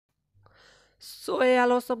So hey,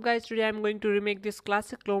 hello, what's up guys? Today I'm going to remake this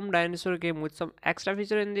classic clone dinosaur game with some extra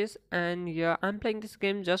feature in this, and yeah, I'm playing this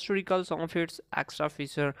game just to recall some of its extra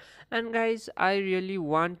feature. And guys, I really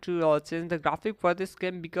want to change the graphic for this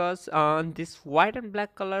game because this white and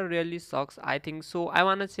black color really sucks, I think. So I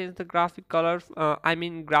want to change the graphic color, I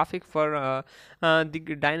mean graphic for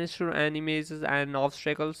the dinosaur animations and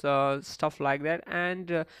obstacles, stuff like that.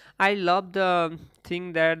 And I love the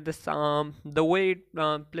thing that the way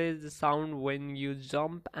it plays the sound when you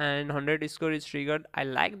jump and 100 score is triggered. I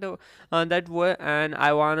like the that way, and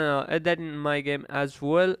I wanna add that in my game as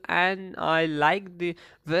well. And I like the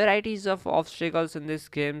varieties of obstacles in this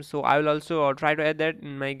game, so I will also try to add that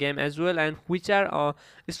in my game as well, and which are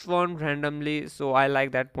spawned randomly. So I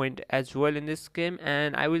like that point as well in this game,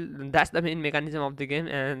 and I will that's the main mechanism of the game,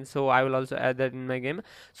 and so I will also add that in my game.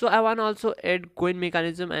 So I want to also add coin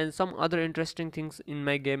mechanism and some other interesting things in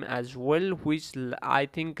my game as well, which I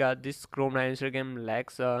think this Chrome dinosaur game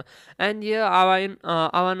lacks. And yeah,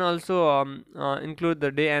 I want also include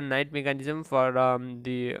the day and night mechanism for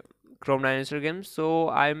the Chrome dinosaur game. So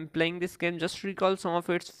I'm playing this game just to recall some of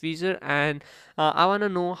its feature, and I want to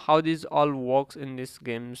know how this all works in this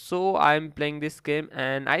game. So I'm playing this game,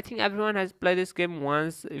 and I think everyone has played this game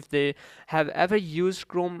once if they have ever used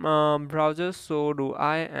Chrome browser. So do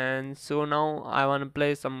I, and so now I want to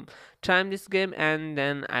play some time this game, and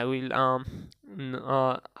then I will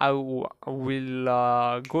will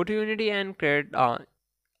go to Unity and create a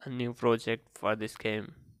new project for this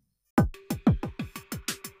game.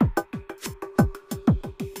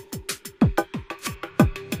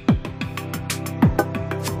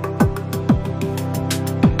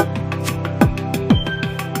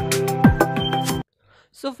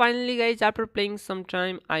 So finally guys, after playing some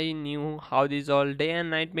time, I knew how this all day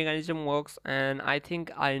and night mechanism works, and I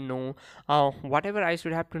think I know whatever I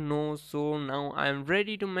should have to know. So now I'm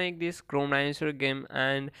ready to make this Chrome dinosaur game,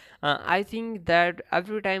 and I think that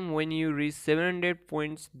every time when you reach 700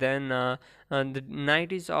 points, then the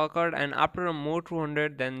night is occurred, and after a more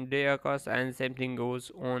 200 then day occurs, and same thing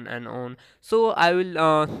goes on and on. So I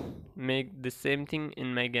will make the same thing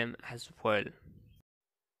in my game as well.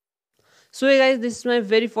 So hey guys, this is my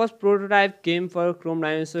very first prototype game for Chrome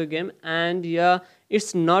Dinosaur game, and yeah,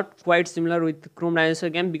 it's not quite similar with Chrome Dinosaur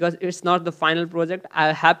game because it's not the final project.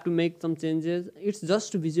 I have to make some changes. It's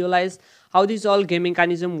just to visualize how this all game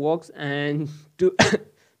mechanism works and to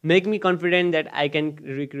make me confident that I can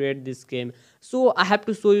recreate this game. So I have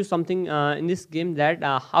to show you something in this game that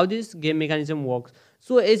how this game mechanism works.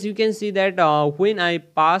 So as you can see that when I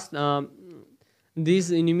pass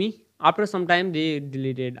this enemy, after some time they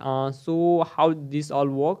deleted. So how this all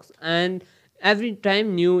works, and every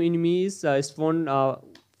time new enemies spawn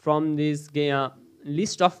from this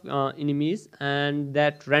list of enemies, and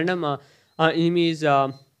that random enemies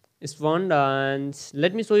spawned. And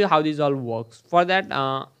let me show you how this all works. For that,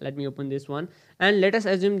 let me open this one, and let us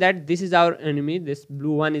assume that this is our enemy, this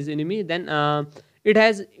blue one is enemy. Then it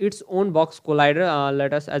has its own box collider.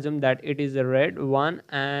 Let us assume that it is a red one,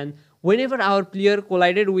 and whenever our player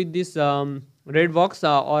collided with this red box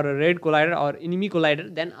or a red collider or enemy collider,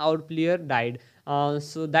 then our player died.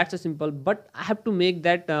 So that's a simple, but I have to make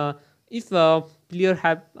that if player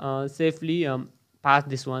have safely passed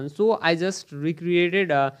this one. So I just recreated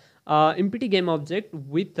a empty game object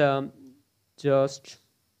with just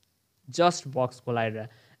box collider,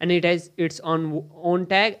 and it has its own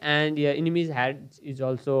tag, and yeah, enemies had is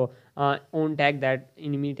also own tag, that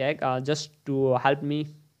enemy tag, just to help me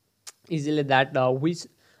easily that which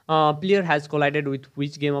player has collided with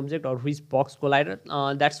which game object or which box collider.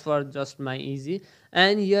 That's for just my easy.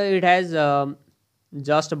 And here it has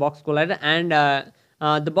just a box collider, and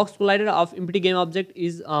the box collider of empty game object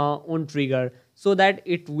is on trigger, so that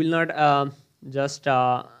it will not just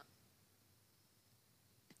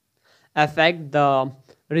affect the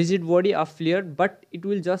rigid body of player, but it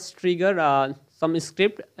will just trigger some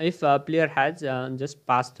script if player has just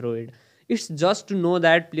passed through it. It's just to know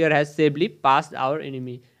that player has safely passed our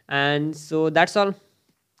enemy, and so that's all.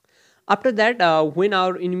 After that, when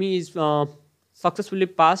our enemy is successfully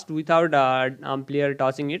passed without player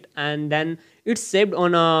touching it, and then it's saved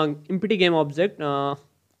on a empty game object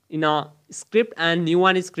in a script, and new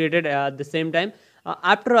one is created at the same time.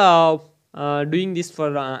 After doing this for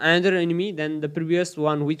another enemy, then the previous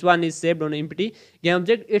one, which one is saved on empty game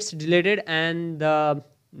object, it's deleted, and the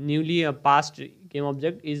newly passed game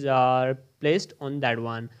object is placed on that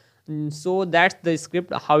one. So that's the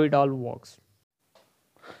script, how it all works.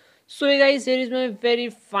 So hey guys, here is my very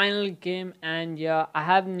final game, and yeah, I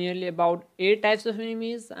have nearly about 8 types of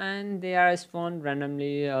enemies, and they are spawned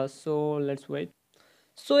randomly. So let's wait.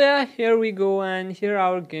 So yeah, here we go, and here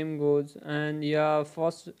our game goes, and yeah,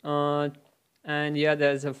 first, and yeah,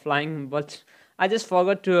 there's a flying, but I just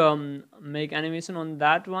forgot to make animation on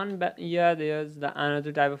that one. But yeah, there's the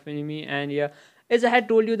another type of enemy, and yeah, as I had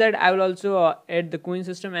told you that I will also add the coin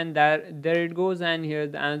system, and there it goes, and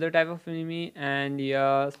here's the another type of enemy, and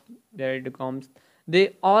yeah, there it comes.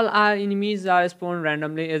 They all are enemies are spawned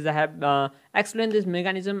randomly, as I have explained this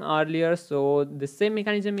mechanism earlier. So the same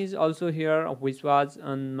mechanism is also here, which was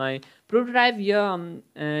on my prototype here,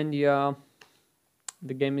 and yeah,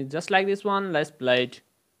 the game is just like this one. Let's play it.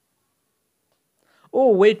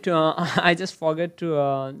 Oh wait, I just forgot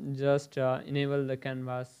to just enable the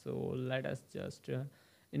canvas. So let us just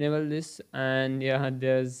enable this, and yeah,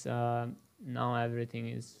 there's now everything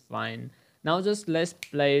is fine. Now just let's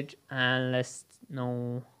play it, and let's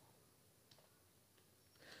know.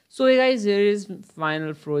 So hey guys, here is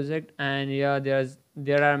final project, and yeah,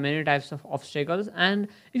 there are many types of obstacles, and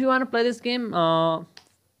if you want to play this game,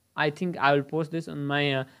 I think I will post this on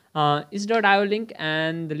my is.io link,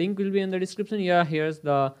 and the link will be in the description. Yeah, here's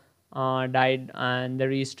the died and the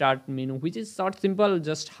restart menu, which is sort simple,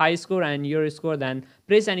 just high score and your score, then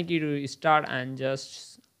press any key to start, and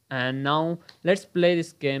just, and now let's play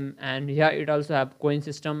this game. And yeah, it also have coin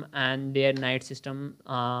system and day and night system,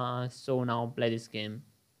 so now play this game.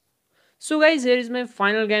 So guys, here is my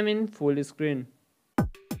final game in full screen.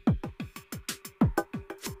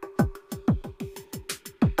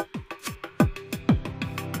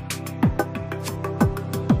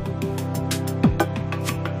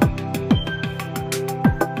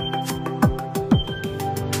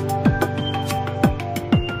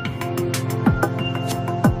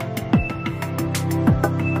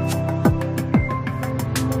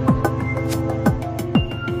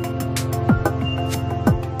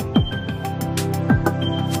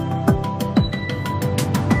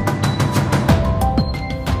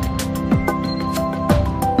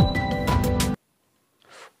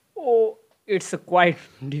 Oh, it's a quite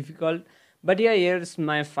difficult, but yeah, here's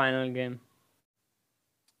my final game.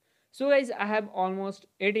 So guys, I have almost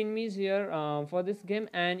 8 enemies here for this game,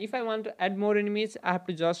 and if I want to add more enemies, I have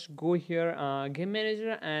to just go here, game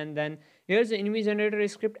manager, and then here's the enemy generator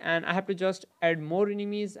script, and I have to just add more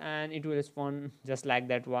enemies, and it will spawn just like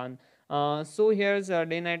that one. So here's a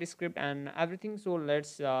day night script and everything. So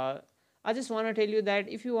let's I just want to tell you that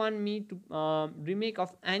if you want me to remake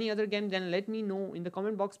of any other game, then let me know in the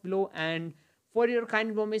comment box below, and for your kind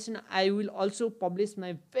information, I will also publish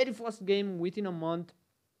my very first game within a month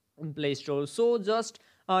in Play Store. So just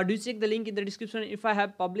do check the link in the description. If I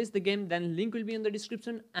have published the game, then link will be in the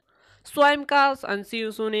description. So I'm Kaz, and see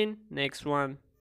you soon in next one.